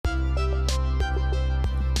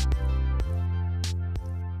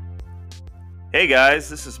Hey guys,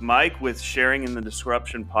 this is Mike with Sharing in the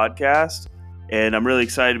Disruption podcast, and I'm really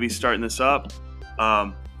excited to be starting this up.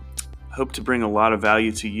 Hope to bring a lot of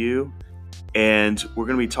value to you, and we're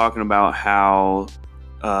going to be talking about how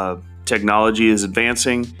technology is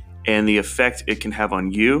advancing and the effect it can have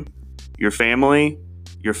on you, your family,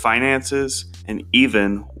 your finances, and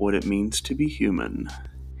even what it means to be human.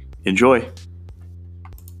 Enjoy.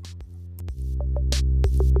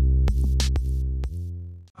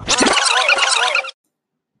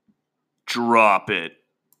 Drop it.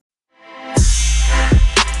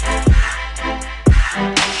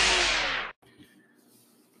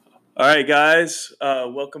 All right, guys.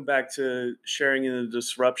 Welcome back to Sharing in the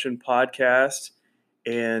Disruption podcast.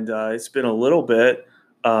 And it's been a little bit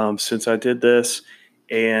since I did this,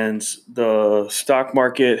 and the stock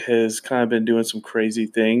market has kind of been doing some crazy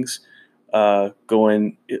things. I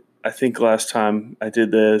think last time I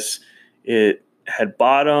did this, it had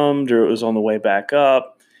bottomed or it was on the way back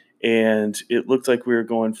up, and it looked like we were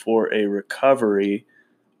going for a recovery.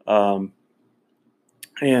 And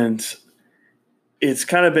it's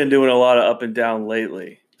kind of been doing a lot of up and down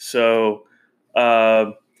lately. So,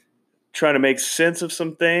 trying to make sense of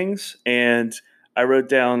some things, and I wrote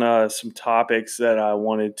down some topics that I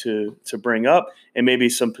wanted to bring up, and maybe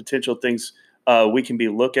some potential things we can be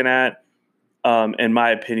looking at, and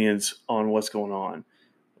my opinions on what's going on,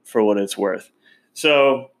 for what it's worth.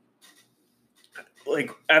 So,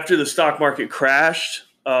 like after the stock market crashed,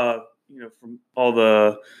 from all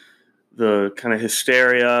the kind of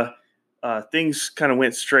hysteria, things kind of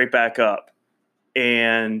went straight back up,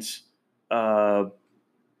 and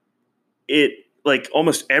it like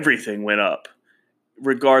almost everything went up,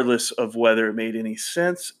 regardless of whether it made any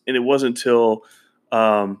sense. And it wasn't until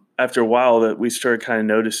after a while that we started kind of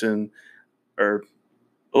noticing, or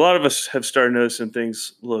a lot of us have started noticing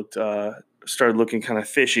things started looking kind of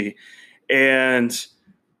fishy. And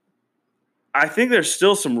I think there's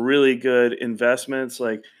still some really good investments.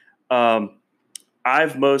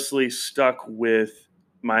 I've mostly stuck with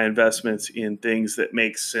my investments in things that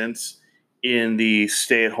make sense in the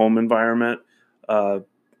stay-at-home environment,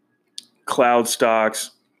 cloud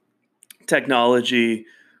stocks, technology,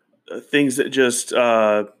 things that just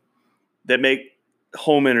that make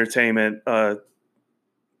home entertainment,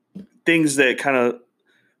 things that kind of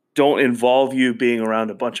don't involve you being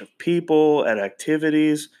around a bunch of people at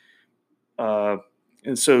activities, and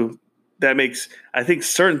so that makes, I think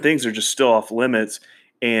certain things are just still off limits,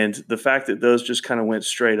 and the fact that those just kind of went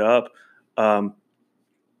straight up. I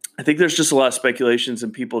think there's just a lot of speculations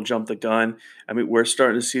and people jump the gun. I mean, we're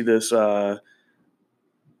starting to see this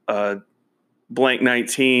blank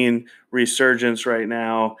 19 resurgence right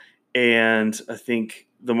now, and I think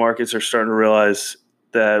the markets are starting to realize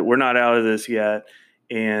that we're not out of this yet.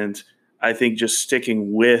 And I think just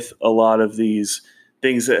sticking with a lot of these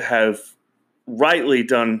things that have rightly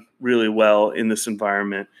done really well in this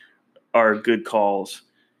environment are good calls.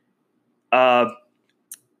 And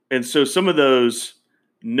so some of those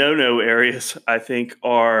no areas, I think,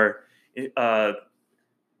 are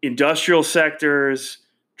industrial sectors,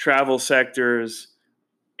 travel sectors,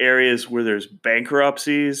 areas where there's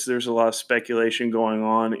bankruptcies. There's a lot of speculation going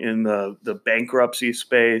on in the bankruptcy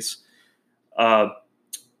space.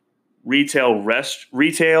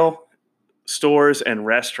 Retail stores and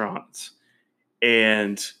restaurants.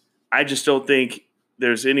 And I just don't think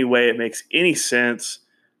there's any way it makes any sense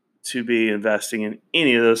to be investing in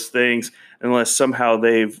any of those things unless somehow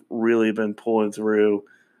they've really been pulling through,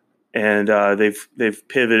 and they've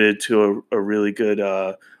pivoted to a really good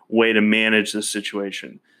way to manage the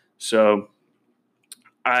situation. So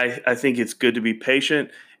I think it's good to be patient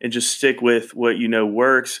and just stick with what you know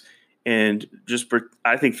works, and just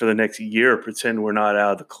I think for the next year pretend we're not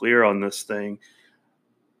out of the clear on this thing.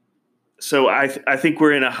 So I think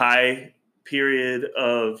we're in a period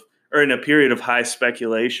of high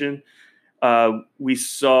speculation. We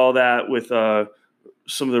saw that with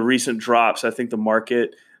some of the recent drops. I think the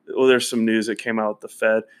market. Well, there's some news that came out with the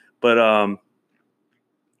Fed, but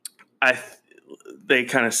they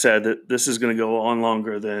kind of said that this is going to go on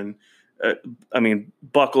longer than.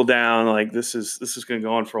 Buckle down. Like this is going to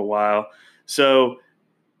go on for a while. So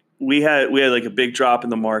we had like a big drop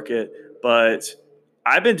in the market, but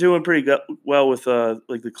I've been doing pretty well with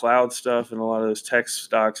like the cloud stuff and a lot of those tech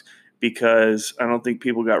stocks, because I don't think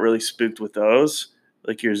people got really spooked with those,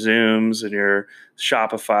 like your Zooms and your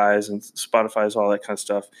Shopify's and Spotify's, all that kind of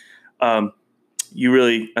stuff. I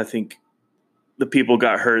think the people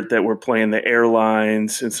got hurt that were playing the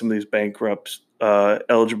airlines and some of these bankrupt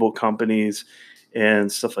eligible companies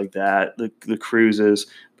and stuff like that, the cruises,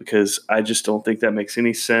 because I just don't think that makes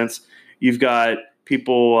any sense. You've got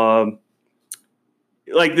people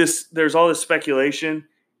like this, there's all this speculation,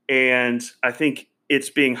 and I think it's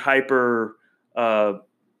being hyper uh,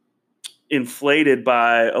 inflated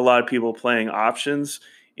by a lot of people playing options.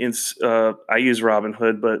 I use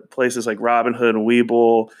Robinhood, but places like Robinhood and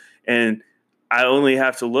Webull, and I only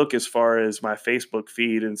have to look as far as my Facebook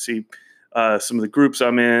feed and see some of the groups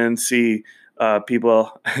I'm in, see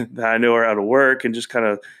people that I know are out of work, and just kind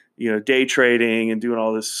of day trading and doing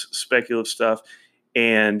all this speculative stuff,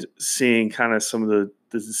 and seeing kind of some of the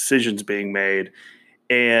decisions being made.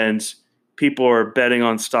 And people are betting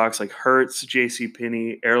on stocks like Hertz,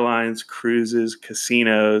 JCPenney, airlines, cruises,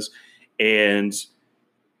 casinos, and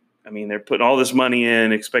I mean they're putting all this money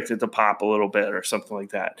in, expect it to pop a little bit or something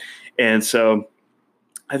like that. And so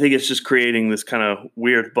I think it's just creating this kind of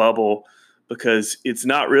weird bubble, because it's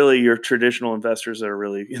not really your traditional investors that are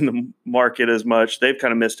really in the market as much. They've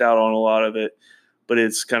kind of missed out on a lot of it, but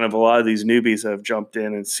it's kind of a lot of these newbies that have jumped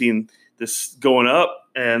in and seen this going up,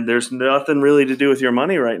 and there's nothing really to do with your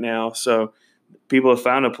money right now. So people have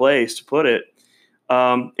found a place to put it.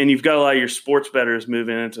 And you've got a lot of your sports bettors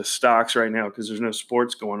moving into stocks right now because there's no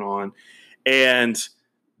sports going on. And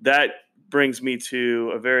that brings me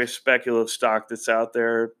to a very speculative stock that's out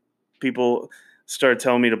there. People started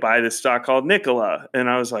telling me to buy this stock called Nikola. And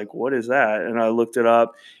I was like, what is that? And I looked it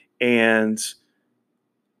up, and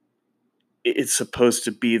it's supposed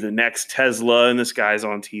to be the next Tesla. And this guy's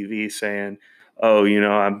on TV saying, oh,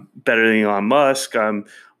 I'm better than Elon Musk. I'm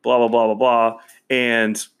blah, blah, blah, blah, blah.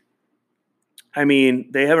 And I mean,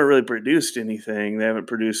 they haven't really produced anything. They haven't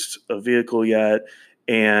produced a vehicle yet.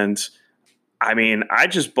 And I mean, I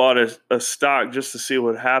just bought a stock just to see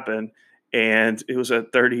what happened. And it was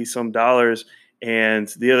at 30 some dollars. And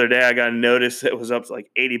the other day I got a notice that it was up to like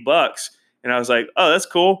 $80. And I was like, oh, that's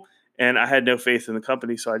cool. And I had no faith in the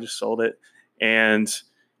company, so I just sold it. And,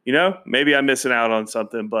 maybe I'm missing out on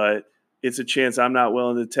something, but it's a chance I'm not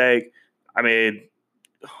willing to take. I made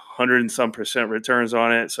 100 and some percent returns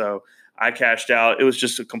on it. So I cashed out. It was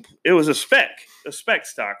just it was a spec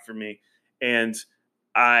stock for me. And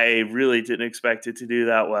I really didn't expect it to do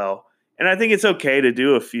that well. And I think it's okay to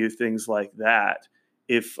do a few things like that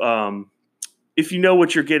if you know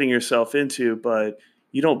what you're getting yourself into, but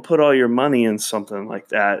you don't put all your money in something like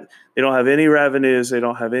that. They don't have any revenues. They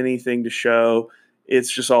don't have anything to show.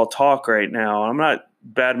 It's just all talk right now. I'm not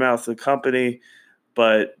badmouth the company,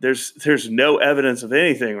 but there's no evidence of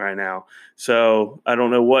anything right now. So I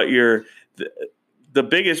don't know what the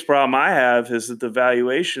biggest problem I have is that the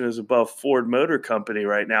valuation is above Ford Motor Company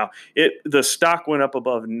right now. The stock went up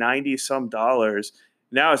above 90 some dollars.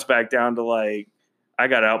 Now it's back down to like, I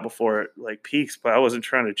got out before it like peaks, but I wasn't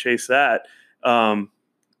trying to chase that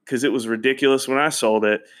because it was ridiculous when I sold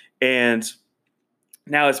it. And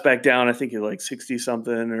now it's back down. I think it's like 60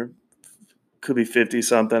 something, or could be 50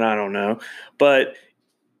 something. I don't know. But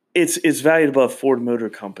it's valued above Ford Motor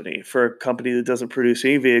Company, for a company that doesn't produce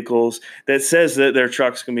any vehicles, that says that their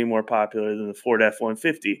trucks can be more popular than the Ford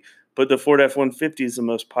F-150. But the Ford F-150 is the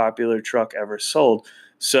most popular truck ever sold.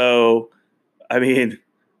 So, I mean,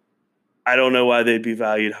 I don't know why they'd be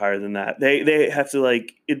valued higher than that. They have to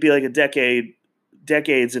it'd be like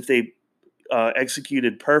decades if they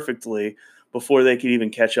executed perfectly before they could even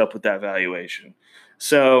catch up with that valuation.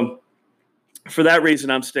 So for that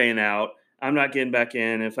reason, I'm staying out. I'm not getting back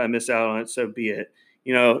in. If I miss out on it, so be it.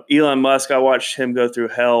 Elon Musk, I watched him go through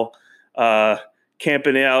hell,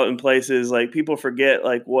 camping out in places. Like, people forget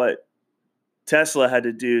what Tesla had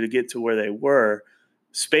to do to get to where they were.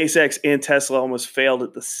 SpaceX and Tesla almost failed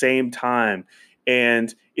at the same time.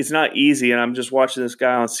 And it's not easy. And I'm just watching this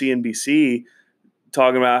guy on CNBC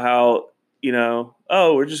talking about how,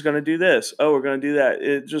 oh, we're just going to do this. Oh, we're going to do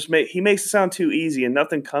that. He makes it sound too easy, and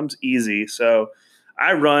nothing comes easy. So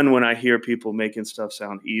I run when I hear people making stuff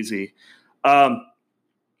sound easy. A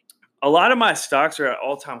lot of my stocks are at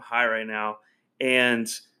all-time high right now. And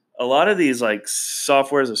a lot of these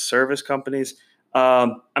software as a service companies,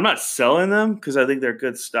 I'm not selling them because I think they're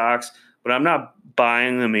good stocks, but I'm not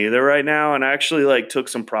buying them either right now. And I actually took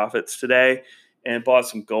some profits today and bought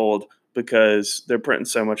some gold because they're printing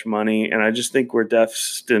so much money. And I just think we're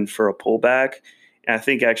destined for a pullback. And I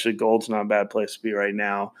think actually gold's not a bad place to be right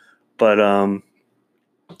now. But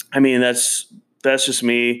I mean, that's just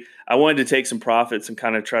me. I wanted to take some profits and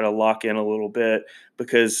kind of try to lock in a little bit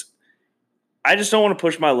because I just don't want to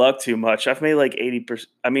push my luck too much. I've made 80%.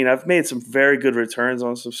 I mean, I've made some very good returns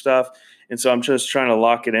on some stuff. And so I'm just trying to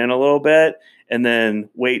lock it in a little bit and then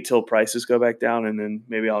wait till prices go back down, and then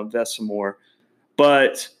maybe I'll invest some more.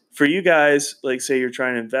 But for you guys, say you're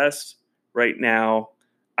trying to invest right now,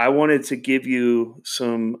 I wanted to give you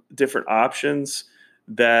some different options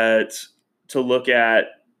to look at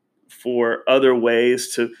for other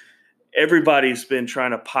ways to. Everybody's been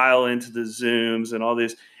trying to pile into the Zooms and all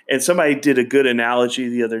this. And somebody did a good analogy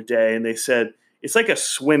the other day, and they said it's like a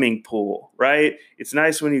swimming pool, right? It's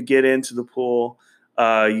nice when you get into the pool.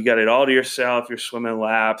 You got it all to yourself. You're swimming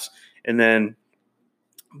laps, and then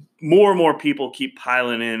more and more people keep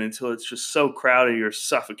piling in until it's just so crowded you're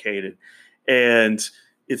suffocated, and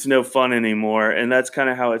it's no fun anymore. And that's kind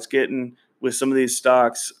of how it's getting with some of these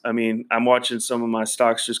stocks. I mean, I'm watching some of my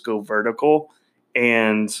stocks just go vertical,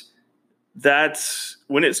 and that's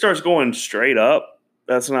when it starts going straight up.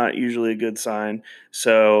 That's not usually a good sign.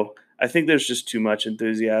 So I think there's just too much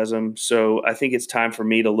enthusiasm. So I think it's time for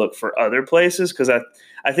me to look for other places, because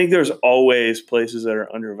I think there's always places that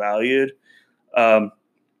are undervalued. And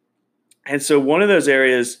so one of those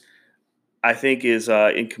areas I think is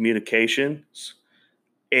in communications,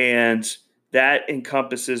 and that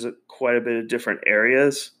encompasses quite a bit of different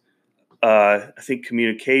areas. I think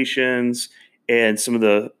communications and some of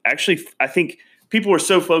the I think people were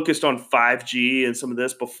so focused on 5G and some of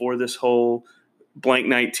this before this whole blank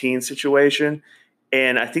 19 situation.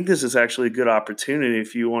 And I think this is actually a good opportunity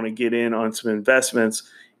if you want to get in on some investments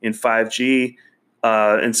in 5G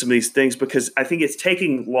and some of these things, because I think it's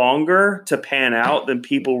taking longer to pan out than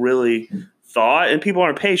people really thought. And people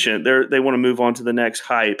aren't patient. They want to move on to the next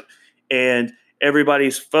hype. And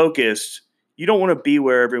everybody's focused. You don't want to be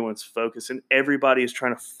where everyone's focused, and everybody is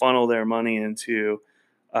trying to funnel their money into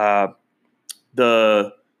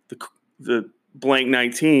the blank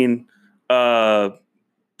 19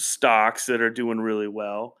 stocks that are doing really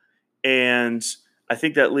well. And I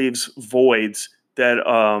think that leaves voids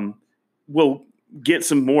that will get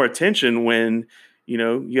some more attention when,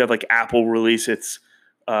 you have like Apple release its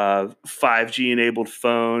 5G enabled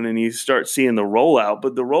phone, and you start seeing the rollout.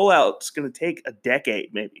 But the rollout's going to take a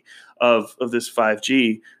decade maybe of this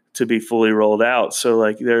 5G to be fully rolled out. So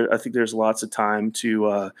I think there's lots of time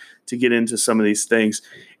to get into some of these things.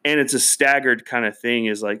 And it's a staggered kind of thing,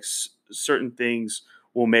 is like certain things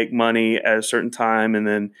will make money at a certain time. And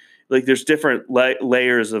then there's different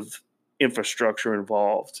layers of infrastructure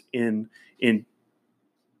involved in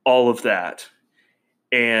all of that.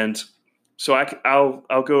 And so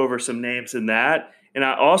I'll go over some names in that. And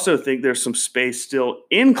I also think there's some space still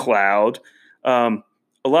in cloud. A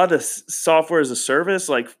lot of the software as a service,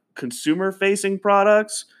 like consumer facing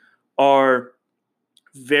products, are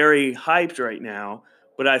very hyped right now.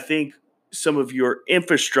 But I think some of your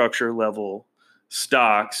infrastructure level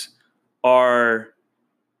stocks are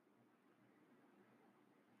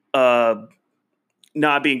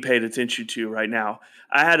not being paid attention to right now.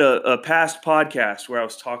 I had a past podcast where I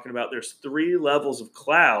was talking about there's 3 levels of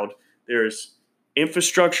cloud. There's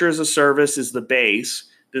infrastructure as a service is the base.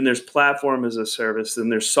 Then there's platform as a service. Then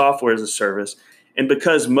there's software as a service. And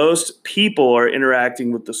because most people are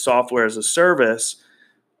interacting with the software as a service,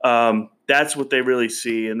 that's what they really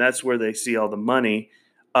see. And that's where they see all the money.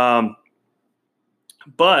 But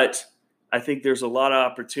I think there's a lot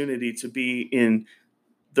of opportunity to be in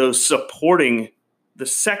those supporting the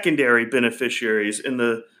secondary beneficiaries and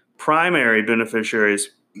the primary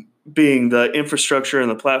beneficiaries being the infrastructure and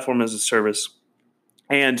the platform as a service.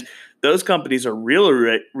 And those companies are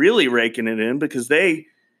really raking it in, because the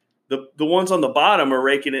ones on the bottom are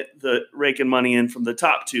raking money in from the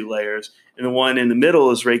top 2 layers, and the one in the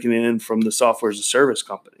middle is raking it in from the software as a service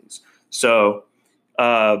companies. So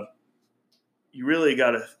you really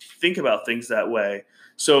got to think about things that way.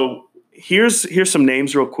 So here's some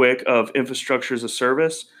names real quick of infrastructure as a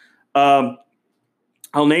service. I'll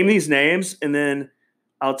name these names, and then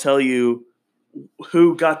I'll tell you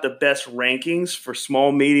who got the best rankings for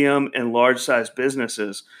small, medium, and large size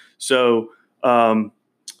businesses. So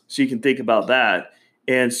you can think about that.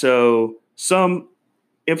 And so some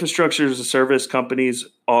infrastructure as a service companies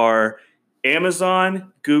are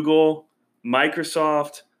Amazon, Google,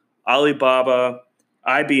 Microsoft, Alibaba,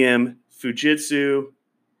 IBM, Fujitsu,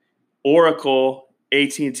 Oracle,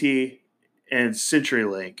 AT&T, and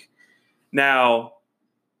CenturyLink. Now,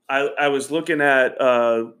 I was looking at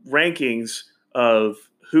rankings of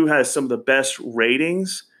who has some of the best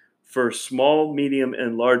ratings for small, medium,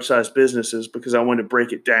 and large-sized businesses, because I wanted to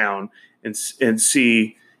break it down and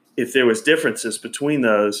see if there was differences between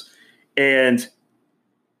those. And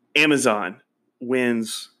Amazon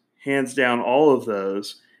wins hands down all of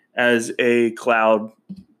those as a cloud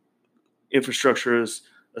infrastructure as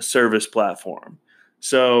a service platform.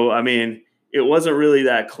 So, I mean, it wasn't really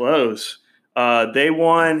that close. They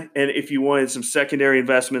won, and if you wanted some secondary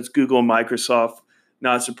investments, Google and Microsoft,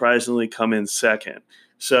 not surprisingly, come in second.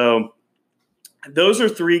 So those are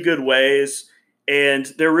 3 good ways, and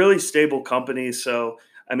they're really stable companies. So,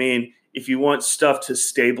 I mean, if you want stuff to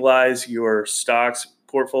stabilize your stocks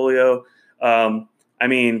portfolio, I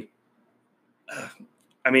mean,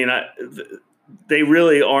 they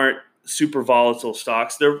really aren't super volatile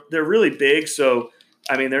stocks. They're really big, so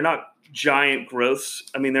I mean, they're not giant growths.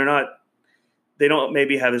 I mean, they don't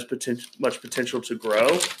maybe have as much potential to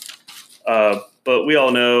grow. But we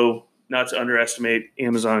all know not to underestimate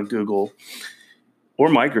Amazon and Google or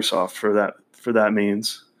Microsoft for that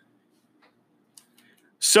means.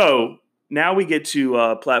 So now we get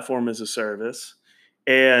to platform as a service,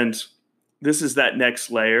 and this is that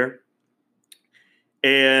next layer.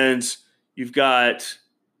 And you've got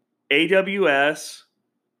AWS,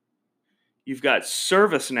 you've got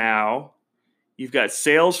ServiceNow, you've got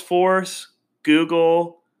Salesforce,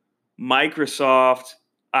 Google, Microsoft,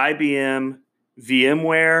 IBM,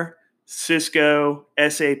 VMware, Cisco,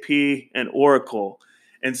 SAP, and Oracle.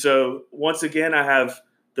 And so once again, I have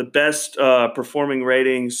the best performing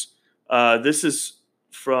ratings. This is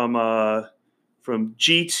from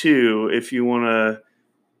G2. If you want to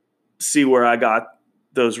see where I got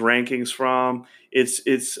those rankings from, it's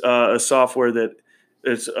a software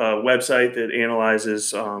it's a website that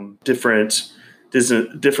analyzes different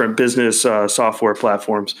business software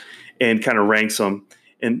platforms and kind of ranks them.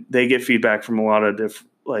 And they get feedback from a lot of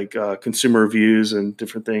consumer reviews and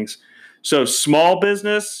different things. So small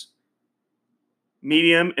business,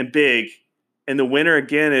 medium, and big. And the winner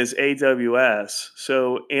again is AWS.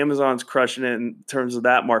 So Amazon's crushing it in terms of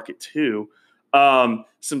that market too.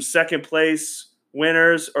 Some second place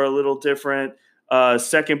winners are a little different.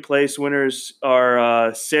 Second place winners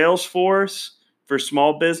are Salesforce for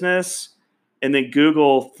small business, and then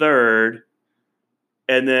Google third.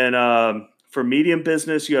 And then for medium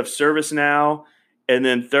business, you have ServiceNow, and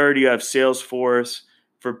then third you have Salesforce.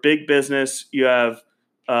 For big business, you have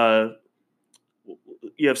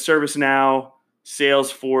ServiceNow,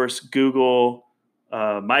 Salesforce, Google,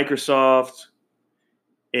 Microsoft,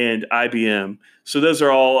 and IBM. So those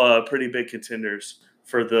are all pretty big contenders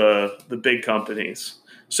for the big companies.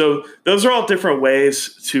 So those are all different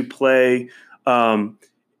ways to play an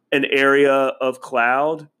area of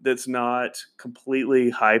cloud that's not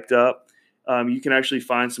completely hyped up. You can actually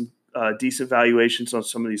find some decent valuations on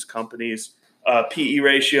some of these companies. PE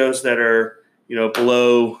ratios that are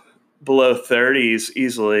below 30s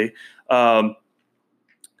easily.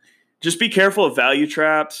 Just be careful of value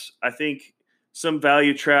traps. I think some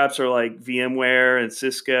value traps are like VMware and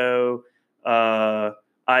Cisco,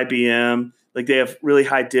 IBM. Like they have really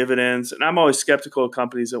high dividends, and I'm always skeptical of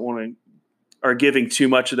companies that are giving too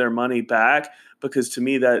much of their money back, because to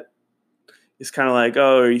me that is kind of like,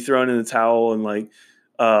 oh, are you throwing in the towel and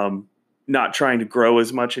not trying to grow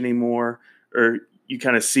as much anymore, or you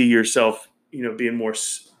kind of see yourself being more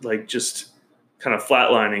like just kind of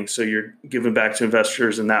flatlining, so you're giving back to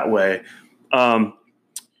investors in that way.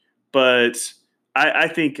 But I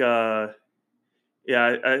think I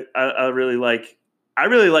really like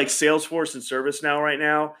Salesforce and ServiceNow right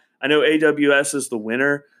now. I know AWS is the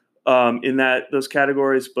winner in those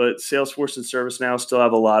categories, but Salesforce and ServiceNow still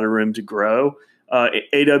have a lot of room to grow.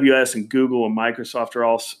 AWS and Google and Microsoft are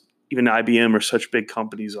all, even IBM, are such big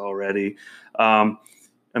companies already. I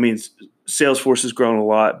mean, Salesforce has grown a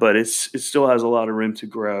lot, but it still has a lot of room to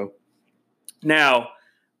grow. Now,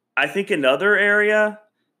 I think another area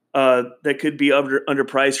that could be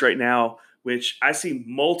underpriced right now, which I see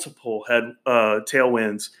multiple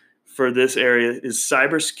tailwinds for this area, is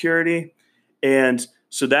cybersecurity. And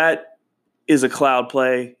so that is a cloud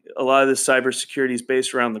play. A lot of this cybersecurity is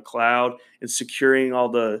based around the cloud and securing all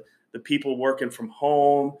the people working from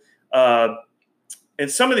home. And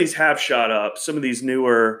some of these have shot up, some of these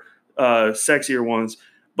newer, sexier ones.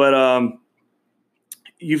 But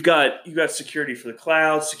you've got security for the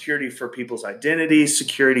cloud, security for people's identities,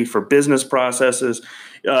 security for business processes.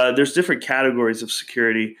 There's different categories of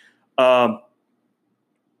security.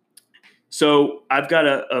 So I've got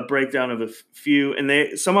a breakdown of a few,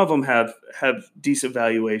 and some of them have decent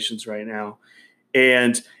valuations right now.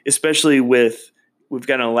 And especially we've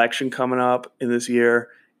got an election coming up in this year,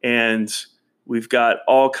 and we've got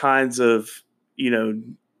all kinds of,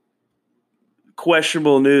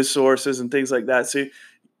 questionable news sources and things like that. So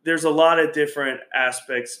there's a lot of different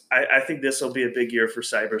aspects. I think this will be a big year for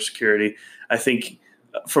cybersecurity. I think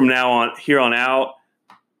from here on out,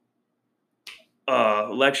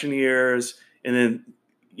 election years, and then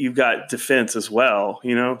you've got defense as well.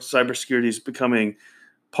 Cybersecurity is becoming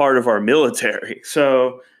part of our military,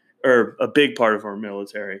 or a big part of our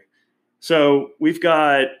military. So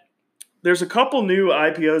there's a couple new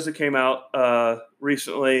IPOs that came out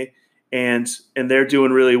recently, and they're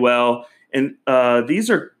doing really well. And these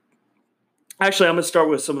are Actually, I'm going to start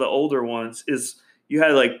with some of the older ones. Is you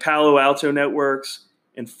had like Palo Alto Networks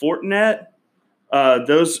and Fortinet.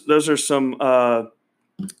 Those are some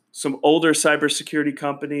older cybersecurity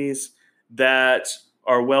companies that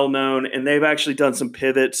are well known, and they've actually done some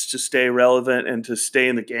pivots to stay relevant and to stay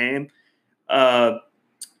in the game. Uh,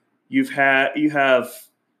 you have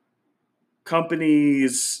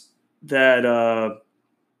companies that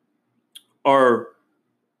are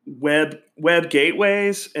web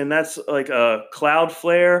gateways, and that's like a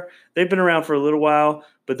Cloudflare. They've been around for a little while,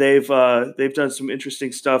 but they've done some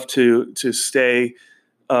interesting stuff to stay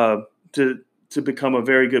uh, to become a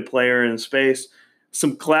very good player in space.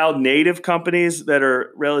 Some cloud native companies that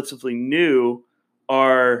are relatively new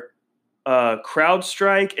are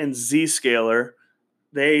CrowdStrike and Zscaler.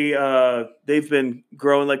 They've been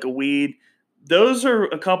growing like a weed. Those are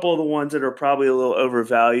a couple of the ones that are probably a little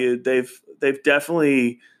overvalued. They've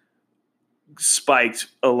definitely spiked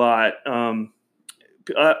a lot.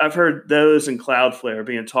 I've heard those and Cloudflare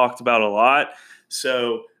being talked about a lot.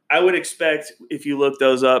 So I would expect if you look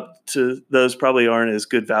those up, to those probably aren't as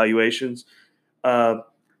good valuations. But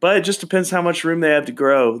it just depends how much room they have to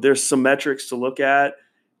grow. There's some metrics to look at.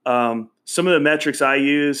 Some of the metrics I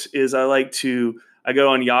use is I go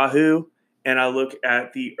on Yahoo and I look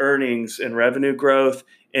at the earnings and revenue growth.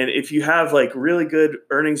 And if you have like really good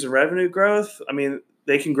earnings and revenue growth, I mean,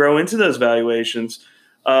 they can grow into those valuations.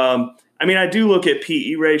 I do look at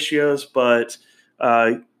PE ratios, but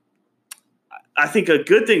I think a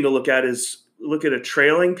good thing to look at is look at a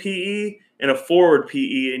trailing PE and a forward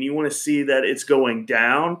PE, and you want to see that it's going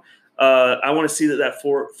down. I want to see that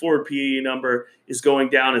forward PE number is going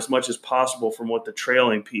down as much as possible from what the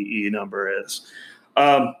trailing PE number is.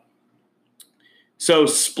 So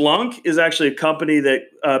Splunk is actually a company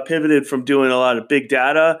that pivoted from doing a lot of big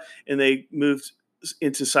data, and they moved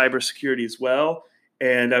into cybersecurity as well.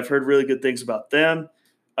 And I've heard really good things about them.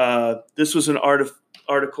 This was an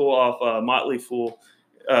article off Motley Fool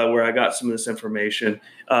where I got some of this information.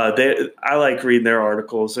 I like reading their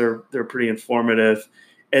articles. They're pretty informative.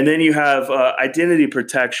 And then you have identity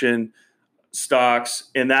protection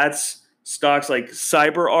stocks, and that's stocks like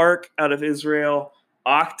CyberArk out of Israel,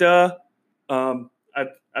 Okta.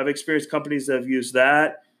 I've experienced companies that have used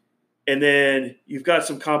that. And then you've got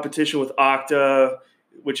some competition with Okta,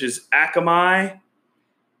 which is Akamai,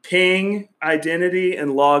 Ping Identity,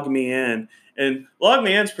 and LogMeIn. And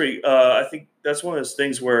LogMeIn is pretty. I think that's one of those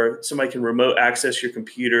things where somebody can remote access your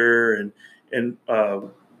computer and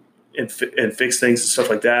fix things and stuff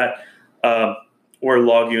like that, or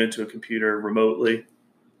log you into a computer remotely.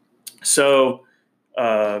 So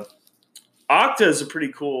Okta is a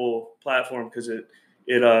pretty cool platform because it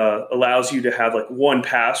allows you to have like one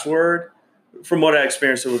password. From what I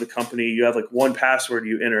experienced with the company, you have like one password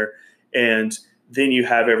you enter, and then you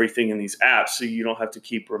have everything in these apps, so you don't have to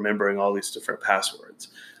keep remembering all these different passwords.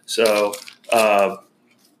 So now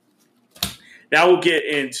we'll get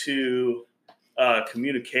into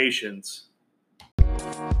communications.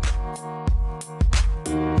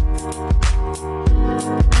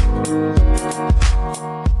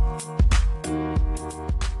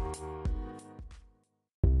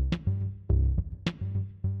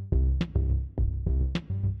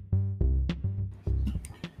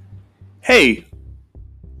 Hey,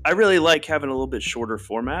 I really like having a little bit shorter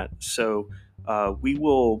format, so we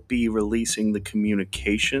will be releasing the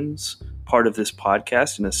communications part of this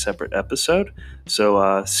podcast in a separate episode.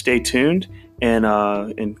 So stay tuned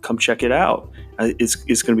and come check it out. It's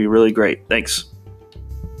going to be really great. Thanks.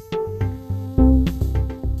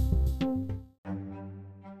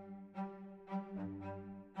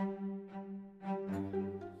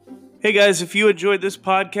 Hey guys, if you enjoyed this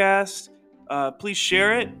podcast, please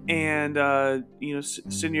share it and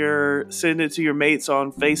send it to your mates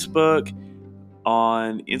on Facebook,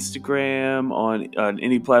 on Instagram, on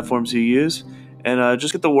any platforms you use, and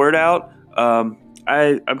just get the word out. I'm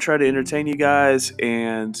trying to entertain you guys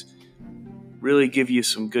and really give you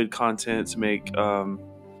some good content to make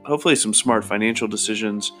hopefully some smart financial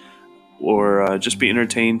decisions, or just be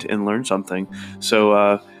entertained and learn something.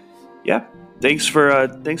 So yeah. Thanks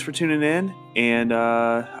for tuning in, and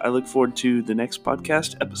I look forward to the next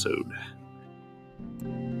podcast episode.